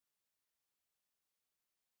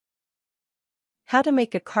How to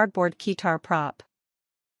make a cardboard keytar prop.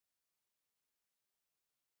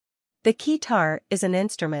 The keytar is an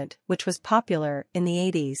instrument which was popular in the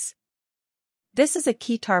 80s. This is a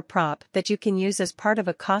keytar prop that you can use as part of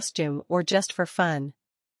a costume or just for fun.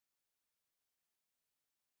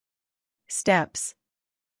 Steps.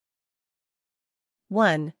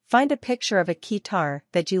 1. Find a picture of a keytar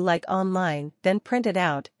that you like online, then print it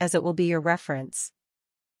out as it will be your reference.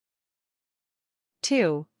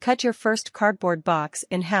 2. Cut your first cardboard box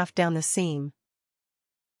in half down the seam.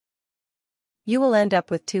 You will end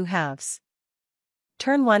up with 2 halves.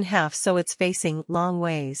 Turn one half so it's facing long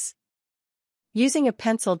ways. Using a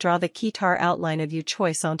pencil, draw the keytar outline of your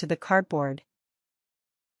choice onto the cardboard.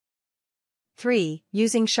 3.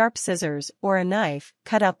 Using sharp scissors or a knife,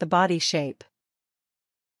 cut out the body shape.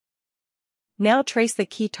 Now trace the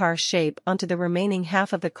keytar shape onto the remaining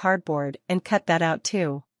half of the cardboard and cut that out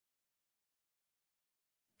too.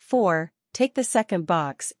 4. Take the second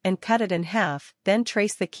box and cut it in half, then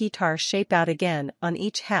trace the keytar shape out again on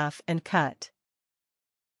each half and cut.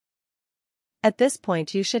 At this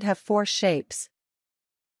point you should have 4 shapes.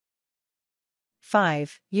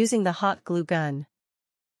 5. Using the hot glue gun.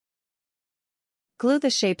 Glue the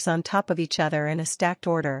shapes on top of each other in a stacked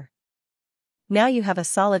order. Now you have a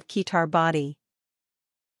solid keytar body.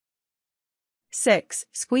 6.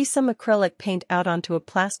 Squeeze some acrylic paint out onto a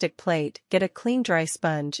plastic plate, get a clean dry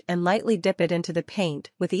sponge and lightly dip it into the paint.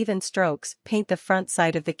 With even strokes, paint the front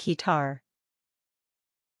side of the keytar.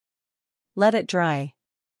 Let it dry.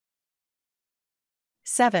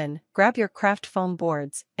 7. Grab your craft foam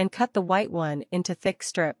boards and cut the white one into thick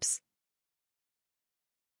strips.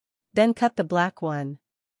 Then cut the black one.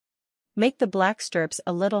 Make the black strips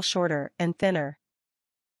a little shorter and thinner.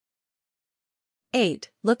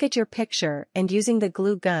 8. Look at your picture and using the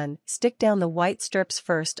glue gun, stick down the white strips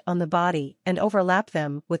first on the body and overlap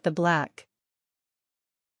them with the black.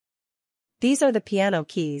 These are the piano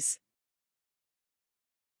keys.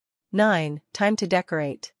 9. Time to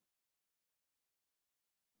decorate.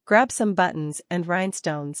 Grab some buttons and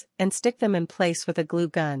rhinestones and stick them in place with a glue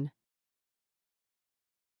gun.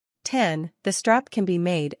 10. The strap can be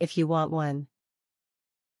made if you want one.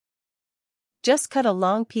 Just cut a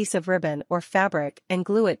long piece of ribbon or fabric and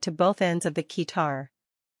glue it to both ends of the keytar.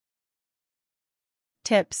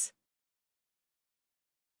 Tips.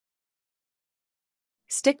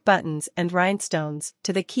 Stick buttons and rhinestones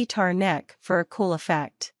to the keytar neck for a cool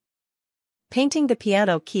effect. Painting the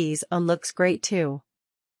piano keys on looks great too.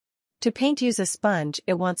 To paint, use a sponge,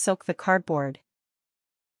 it won't soak the cardboard.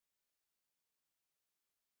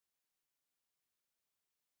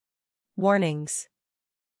 Warnings.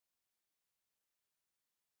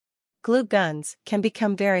 Glue guns can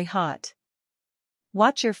become very hot.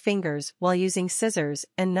 Watch your fingers while using scissors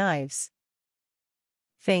and knives.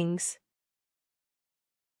 Things.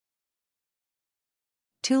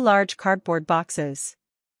 2 large cardboard boxes.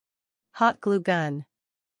 Hot glue gun.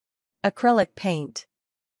 Acrylic paint.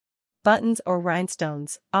 Buttons or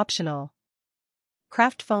rhinestones, optional.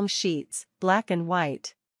 Craft foam sheets, black and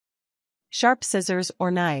white. Sharp scissors or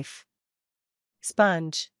knife.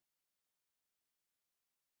 Sponge.